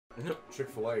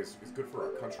Chick-fil-A is good for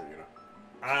our country, you know.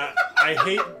 I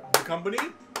hate the company,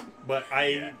 but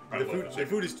the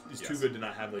food is too good to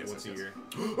not have like once a year.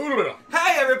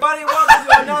 Hey everybody, welcome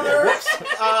to another.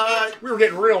 We were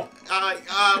getting real.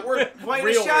 We're playing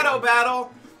a shadow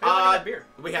battle. Beer.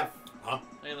 We have. How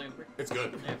do you like the beer? It's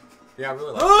good. Yeah. Yeah, I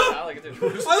really like it. I like it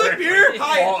too. I like beer.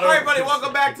 Hi everybody,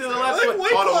 welcome back to the last one.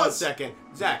 Hold on 1 second,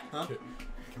 Zach. Can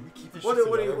we keep this?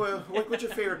 What's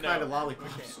your favorite kind of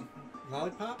lollipops?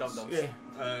 Lollipops? Dum-dums. Yeah.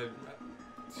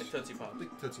 Tootsie Pops.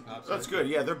 Tootsie Pops. That's good.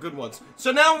 Yeah, they're good ones.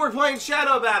 So now we're playing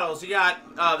shadow battles. You got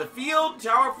the field,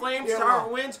 Tower of Flames, Tower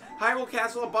of Winds, Hyrule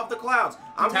Castle above the clouds.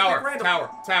 I'm gonna pick random. Tower.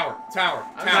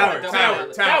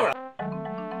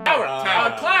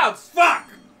 Clouds. Fuck.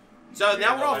 So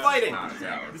now we're all fighting.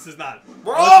 This is not.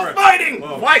 We're all fighting.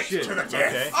 Fight to the death.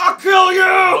 Okay. I'll kill you.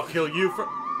 I'll kill you for.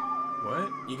 What?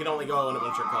 You can only go in a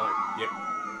one-trick color. Yep.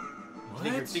 What?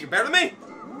 Think you're better than me?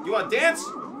 You want to dance?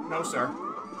 No, sir.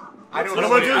 I don't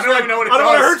want to do this, Rack. I don't want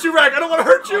to hurt you, Rack. I don't want to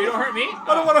hurt you. Oh, you don't hurt me?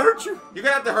 I don't want to hurt you. You're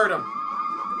gonna have to hurt him.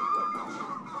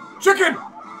 Chicken!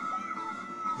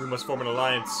 We must form an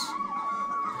alliance.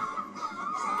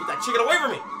 Get that chicken away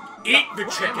from me. Eat the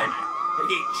chicken.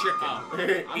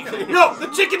 Eat chicken. No, the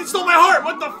chicken stole my heart.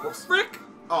 What the frick?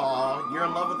 Aw, you're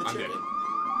in love with the I'm chicken.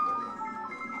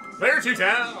 Player 2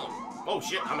 down. Oh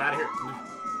shit, I'm out of here.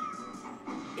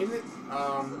 In it,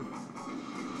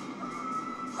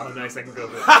 Oh, nice. I can go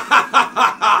there.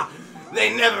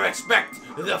 They never expect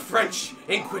the French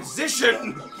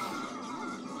Inquisition.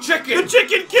 Chicken. The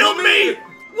chicken killed me.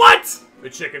 What? The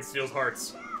chicken steals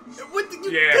hearts. What?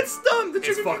 Yeah. That's dumb. The It's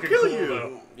chicken fucking can kill cool, you.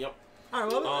 though. Yep. I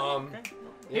love it.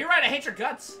 You're right. I hate your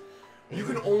guts. You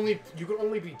can only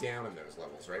be down in those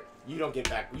levels, right? You don't get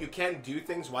back. You can do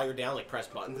things while you're down, like press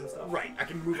buttons and stuff. Right. I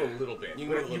can move a little bit. You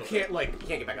can But move a you little can't bit. like You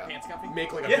can't get back up. Pants comfy?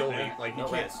 make like a Yeah. building. Like you No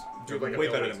can't way. do like a Way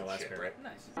building better than the and last shit, pair. right?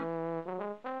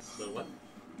 Nice. Little what?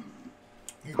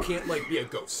 You can't like be a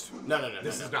ghost. No.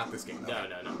 This is not this game. No.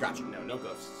 Gotcha. No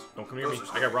ghosts. Don't come near me.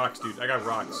 I got rocks, dude. I got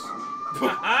rocks.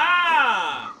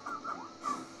 Ah!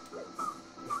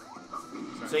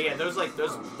 So yeah, those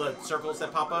the circles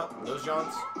that pop up, those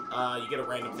Johns, you get a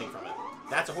random thing from it.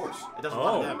 That's a horse. It does a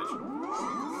lot of damage.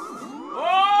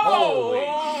 Oh!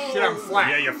 Holy shit! I'm flat.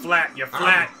 Yeah, you're flat. You're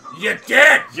flat. You're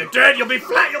dead. You're dead. You'll be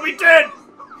flat. You'll be dead.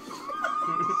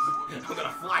 I'm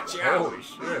gonna flat you out. Holy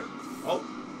shit. Oh.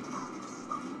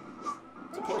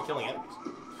 It's the point of killing enemies.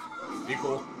 Be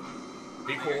cool.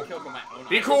 Be I'm cool. gonna kill with my own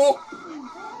Be eyes. cool.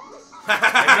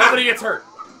 And nobody gets hurt.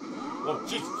 Well,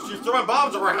 she's throwing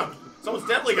bombs around. Someone's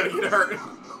definitely gonna get hurt.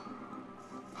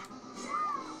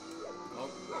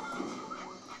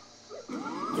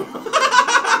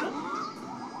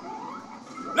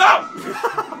 No!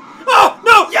 Oh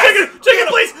no! Yes! Chicken,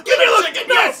 please! Leave me alone! Chicken,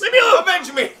 No! yes! Leave me alone!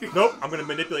 Avenge me! Nope. I'm gonna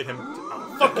manipulate him.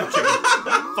 Oh, fucking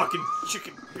chicken! Fucking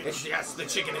chicken, bitch! Yes, the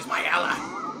chicken is my ally.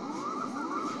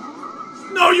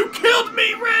 No, you killed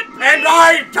me, Red! And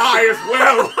I die as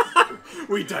well.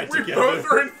 We died We together. both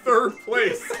are in third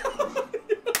place.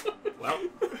 Well,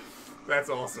 That's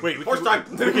awesome. Wait, horse time.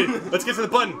 let's get to the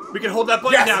button. We can hold that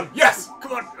button Yes. down. Yes.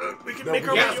 Come on. We can No, make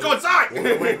our Yeah, way. let's go inside!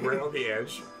 We'll wait right on the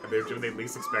edge, and then when they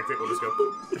least expect it, we'll just go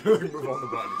move on the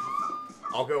button.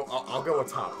 I'll go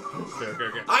atop.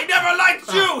 Okay. I never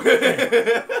liked you!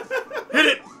 Hit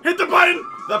it! Hit the button!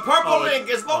 The purple Oh, link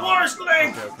is the worst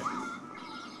link! Okay.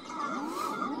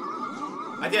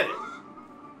 I did it.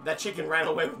 That chicken ran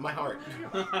away with my heart.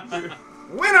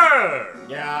 Winner!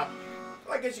 Yeah.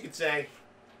 I guess you could say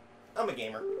I'm a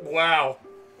gamer. Wow.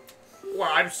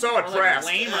 Wow, I'm so impressed.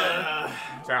 Lamer.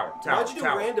 Tower. Why'd you do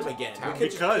tower. random again? Tower. We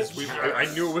could Because just- I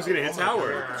knew it was gonna hit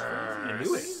tower. I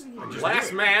knew it. I just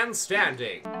Last knew man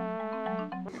standing.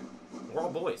 We're all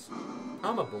boys.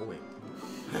 I'm a bully.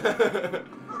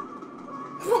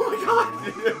 Oh my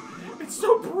god! It's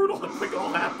so brutal how quick it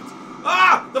all happens.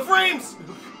 Ah! The frames!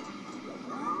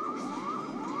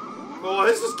 Oh,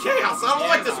 this is chaos. I don't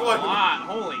like this one.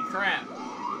 Holy crap.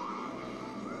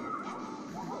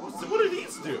 What do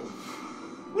these do?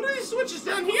 What do these switches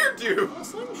down here do? A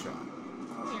slingshot.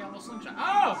 Oh, yeah, almost slingshot.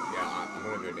 Oh! Yeah, I'm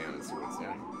gonna go down and see what's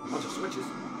down. A bunch of switches.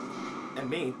 And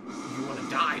me. You wanna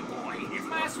die, boy. It's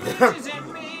my switches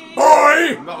and me!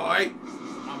 Boy! Boy.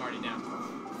 I'm already down.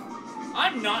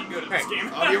 I'm not good at this game.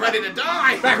 Are you ready to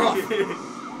die? Back off.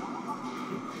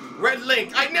 Red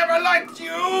Link, I never liked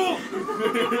you!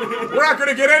 We're not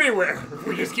gonna get anywhere if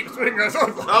we just keep swinging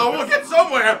ourselves. Oh, we'll get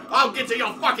somewhere! I'll get to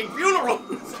your fucking funeral!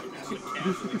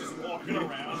 Casually just walking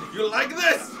around. You like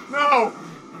this? No!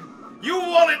 You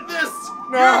wanted this!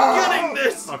 No! You're getting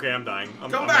this! Okay, I'm dying. I'm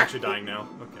Come back. actually dying now.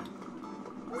 Okay.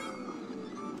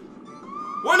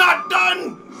 We're not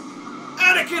done!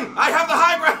 Anakin, I have the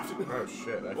high ground! Oh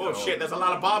shit. Oh shit, there's a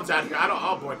lot of bombs out here. I don't.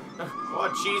 Oh boy.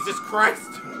 Oh Jesus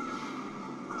Christ.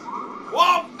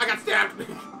 Whoa! I got stabbed.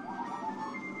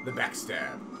 The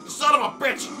backstab. Son of a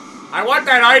bitch! I want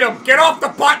that item! Get off the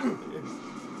button!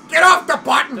 Get off the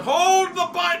button! Hold the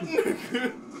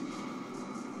button!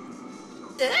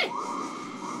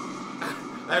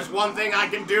 There's one thing I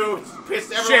can do. It's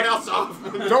piss everyone else off.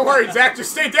 Don't worry, Zach.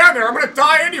 Just stay down there. I'm gonna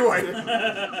die anyway.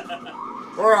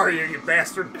 Where are you, you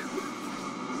bastard?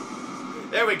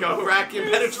 There we go, Rack.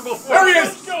 Impenetrable force. There he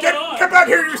is! Get back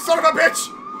here, you son of a bitch!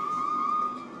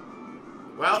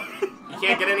 Well, you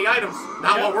can't get any items.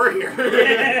 Not while we're here.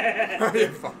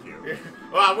 Fuck you.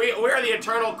 Well, we're the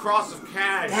eternal cross of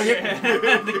cash.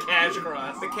 The cash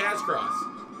cross. The cash cross.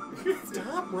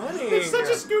 Stop running. It's such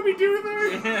a Scooby-Doo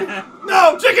there.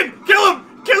 No, chicken! Kill him!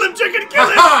 Kill him, chicken! Kill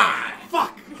him!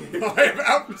 Fuck! I have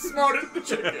outsmarted the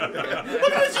chicken. Look at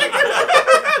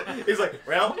the chicken! He's like,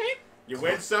 well, you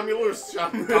win some, you lose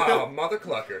some. Oh, mother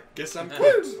clucker. Guess I'm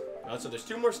Woot! So there's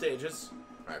 2 more stages.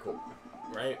 Alright, cool.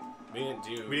 Right? We didn't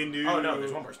do... Oh, no,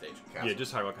 there's 1 more stage. Castle. Yeah,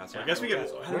 just Hyrule Castle. Yeah, I guess we get...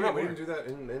 Castle. How do we get we more? didn't do that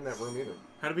in that room either.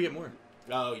 How do we get more?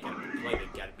 Oh, you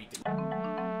gotta beat the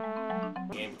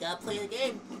game. You gotta play the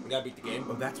game. You gotta beat the game.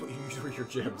 Oh, that's what you use for your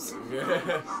gems.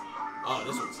 Oh,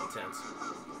 this one's intense.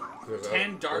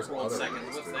 10 Dark World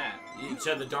seconds. What's that?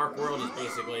 So the Dark World is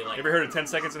basically like... You ever heard of 10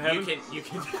 seconds in heaven? You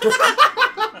can...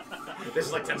 This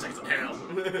is like 10 seconds in hell.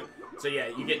 So yeah,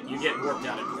 you get warped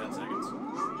out in 10 seconds.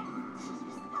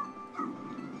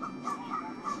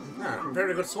 I'm a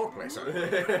very good sword player. Yeah,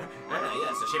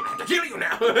 it's a shame I have to kill you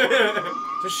now.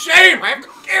 It's a shame! I have to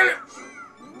kill you!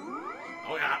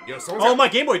 Oh yeah. Yo, Oh, my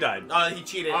Game Boy died. He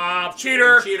cheated.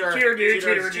 Cheater! Cheater. Cheater, dude,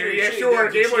 cheater. Yeah, sure,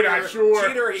 He Game Boy died, sure.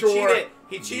 Cheater, he sure. cheated.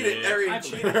 He cheated. Yeah.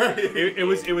 He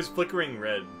cheated. It was flickering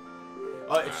red.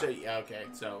 Oh, it's yeah, okay,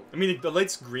 so... I mean, the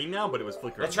light's green now, but it was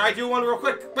flickering. Let's try do one real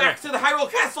quick. Back to the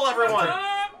Hyrule Castle, everyone!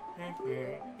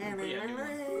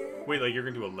 Wait, like you're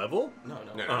gonna do a level? No.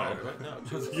 Oh.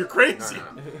 You're crazy. No.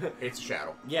 It's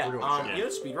Shadow. Yeah, We're doing Shadow. you know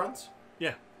speedruns?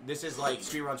 Yeah. This is like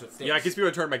speedruns with stakes. Yeah, I guess we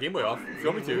would turn my Game Boy off if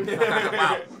you want me to.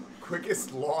 Wow.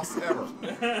 Quickest loss ever.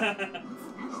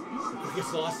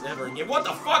 Quickest loss ever in game. What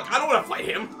the fuck? I don't want to fight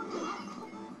him.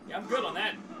 Yeah, I'm good on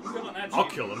that. I'm good on that. I'll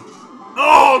kill him.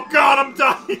 Oh god, I'm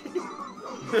dying!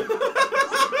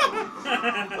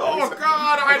 Oh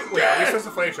god, I'm Wait, are we dead! supposed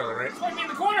to fight each other, right? Fight me in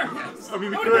the corner. I mean,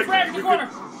 we Go could. to frag in the corner.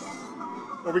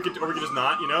 Or we could just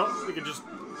not, you know? We could just...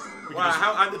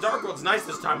 Wow, the Dark World's nice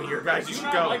this time of year, guys. You Do should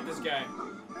not go. like this guy.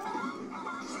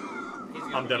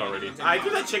 I'm dead already. I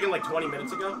threw that chicken like 20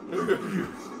 minutes ago.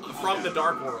 From the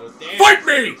Dark World. Damn. Fight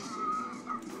me!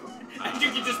 I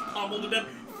think you just pummeled to death.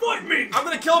 Fight me! I'm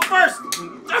gonna kill him first!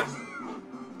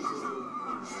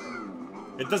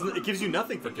 It doesn't... It gives you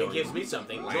nothing for It killing gives him. me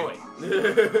something. Joy.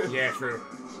 Yeah, true.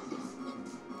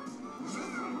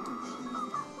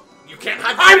 You can't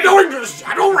hide I'm going to the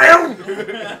Shadow Realm!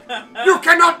 You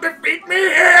cannot defeat me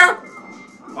here!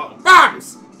 Uh-oh.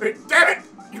 Bombs! Damn it!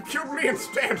 You killed me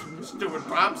instead! Stupid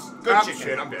bombs. Good Oh, chicken.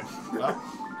 shit, I'm dead.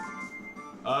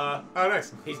 Oh,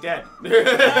 nice. he's dead. Hey,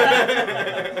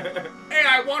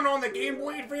 I won on the Game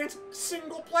Boy Advance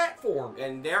single platform.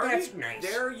 And there That's nice.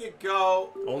 There you go.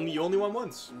 You only won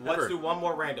once. Let's Ever. do one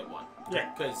more random one.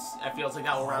 Yeah. Because it feels like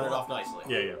that will round it off nicely.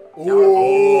 Yeah.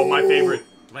 Oh, Oh, my favorite.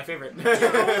 My favorite.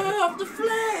 Of the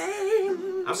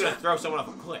flame. I'm gonna throw someone off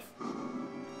a cliff.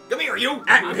 Come here, you!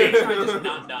 I'm gonna try to just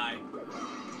not die.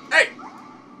 Hey!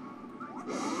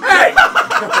 Hey!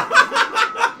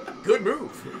 Good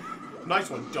move. Nice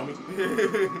one, dummy.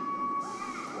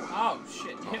 Oh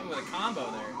shit! You hit me with a combo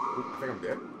there. I think I'm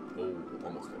dead. Oh,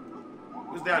 almost dead.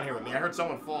 Who's down here with me? I heard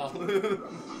someone fall. Oh,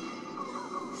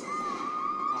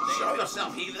 Show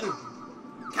yourself, heathen!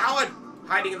 Coward!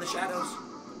 Hiding in the shadows.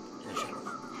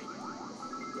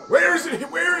 Where is it?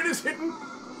 Where it is hidden?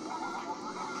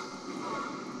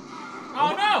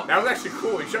 Oh no! That was actually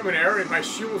cool. He shot me an arrow and my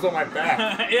shield was on my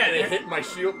back. Yeah, and it hit my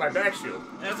shield, my back shield.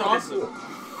 That's Pretty awesome. cool.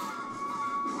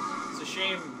 It's a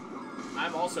shame.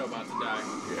 I'm also about to die.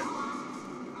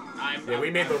 Yeah, we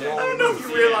made the dead. wrong I don't know if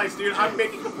you realize, dude, I'm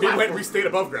making the platform. We stayed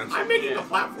above ground. I'm making the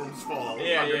platforms fall.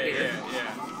 Yeah.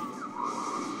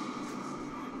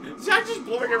 Zach's just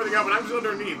blowing everything up, and I'm just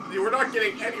underneath. We're not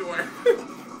getting anywhere.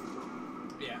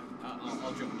 Yeah,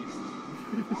 I'll join you.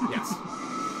 Yes.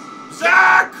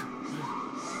 Zach!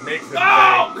 Make the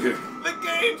No! The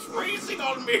game's freezing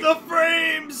on me. The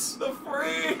frames! The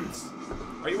frames.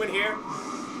 Are you in here?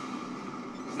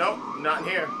 Nope, not in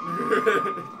here.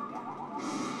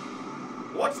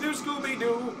 What's new,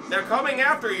 Scooby-Doo? They're coming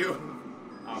after you.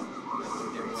 Oh,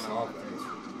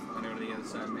 went over to the other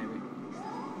side, maybe.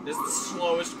 This is the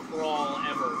slowest crawl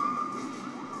ever.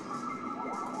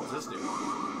 does this do?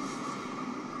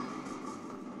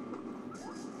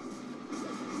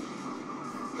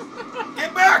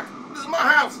 Get back! This is my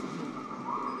house!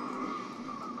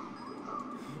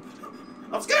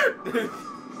 I'm scared!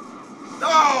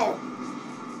 No!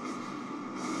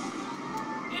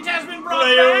 It has been brought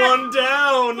Player back. 1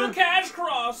 down. The cash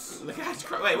cross. The cash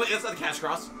cross. Wait, that's not the cash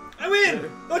cross. I win.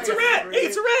 Oh, it's a rat. Hey,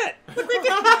 it's a rat. Look right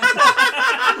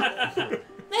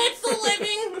That's the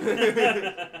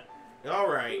living!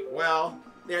 Alright, well,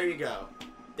 there you go.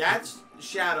 That's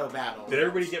Shadow Battle. Did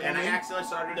everybody get And one I in? accidentally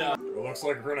started No. it. It looks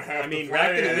like we're gonna have I mean, to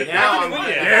Rat play didn't it. win. Now Rat I'm didn't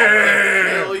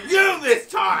gonna win Yeah! kill you this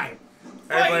time!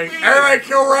 Everybody, Fight me! everybody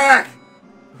kill Rack!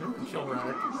 Kill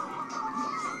Rack.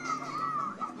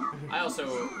 I also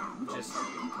just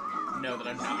know that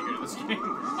I'm not good at this game.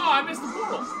 Oh, I missed the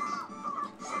portal.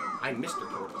 I'm Mr.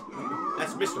 Portal.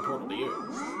 That's Mr. Portal to you.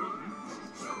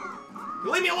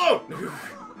 Leave me alone!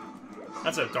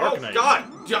 That's a Dark Knight. Oh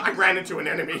God! I ran into an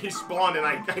enemy. He spawned and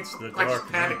I just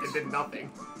Dark panicked Knight. and did nothing.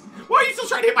 Why are you still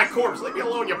trying to hit my corpse? Leave me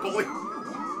alone, you bully!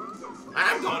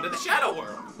 I'm going to the Shadow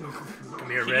World. Come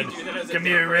here, Can Red. you do that as a Come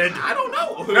here, Red. I don't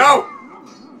know. No!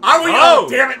 I will Oh!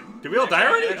 damn it! Did we all die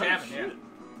already? That happened, yeah.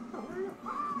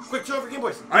 Quick, chill over Game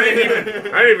Boys. I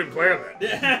didn't even plan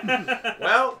that.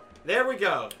 Well, there we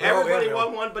go. Everybody yeah.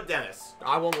 won one but Dennis.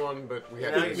 I won one, but we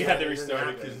had No, to. you We said had to it restart didn't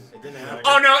it happen. 'cause- It didn't happen.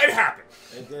 Oh no, it happened.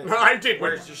 It didn't. No, I did.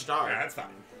 Where's your star? Yeah, that's fine.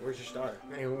 Where's your star?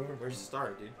 Hey, Where's the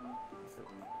star, dude?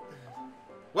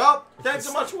 Well, thanks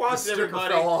so much for the watching, sticker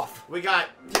everybody. fell off. We got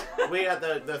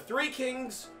the three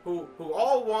kings who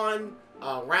all won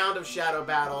a round of Shadow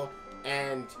Battle,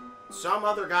 and some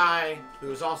other guy who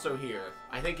was also here.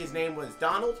 I think his name was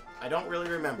Donald. I don't really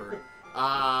remember.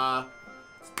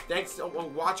 Thanks for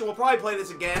watching. We'll probably play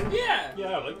this again. Yeah.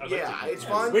 Yeah, I like Yeah, it. it's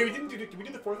fun. Wait, we didn't do. Did we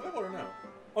do the fourth level or no?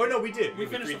 Oh no, we did. We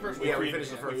finished the first Yeah, one. we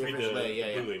finished the first. we We freed finished the the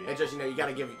yeah. blue lady. And just you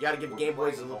gotta give Game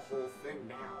Boys a The little. whole thing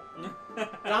now.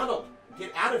 Donald,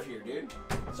 get out of here, dude.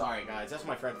 Sorry, guys. That's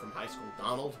my friend from high school,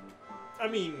 Donald. I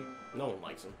mean, No one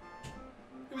likes him.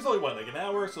 it was only what, like an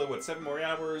hour? So what, 7 more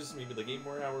hours? Maybe like 8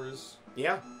 more hours.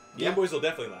 Yeah. Game Boys will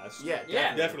definitely last. Yeah.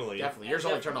 Yeah. Definitely. Definitely. Yours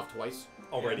only turned off twice.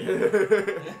 Already. Yeah.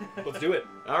 Let's do it.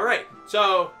 All right.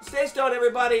 So stay stoned,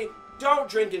 everybody. Don't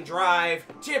drink and drive.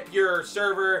 Tip your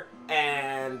server,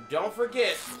 and don't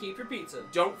forget. Keep your pizza.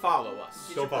 Don't follow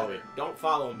us. Don't follow me. Don't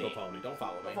follow me. Don't follow me. Don't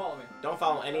follow me. Don't follow me. Don't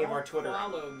follow any of our Twitter.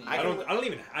 Follow me. I I don't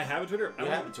even. I have a Twitter. I You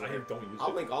don't, have a Twitter. I don't use I'll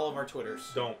it. link all of our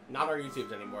Twitters. Don't. Not our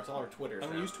YouTubes anymore. It's all our Twitters. I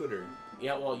don't now. use Twitter.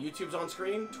 Yeah, well, YouTube's on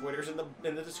screen. Twitter's in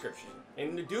the description.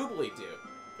 And the doobly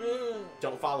do.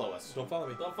 Don't follow us. Don't follow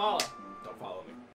me. Don't follow. Don't follow me.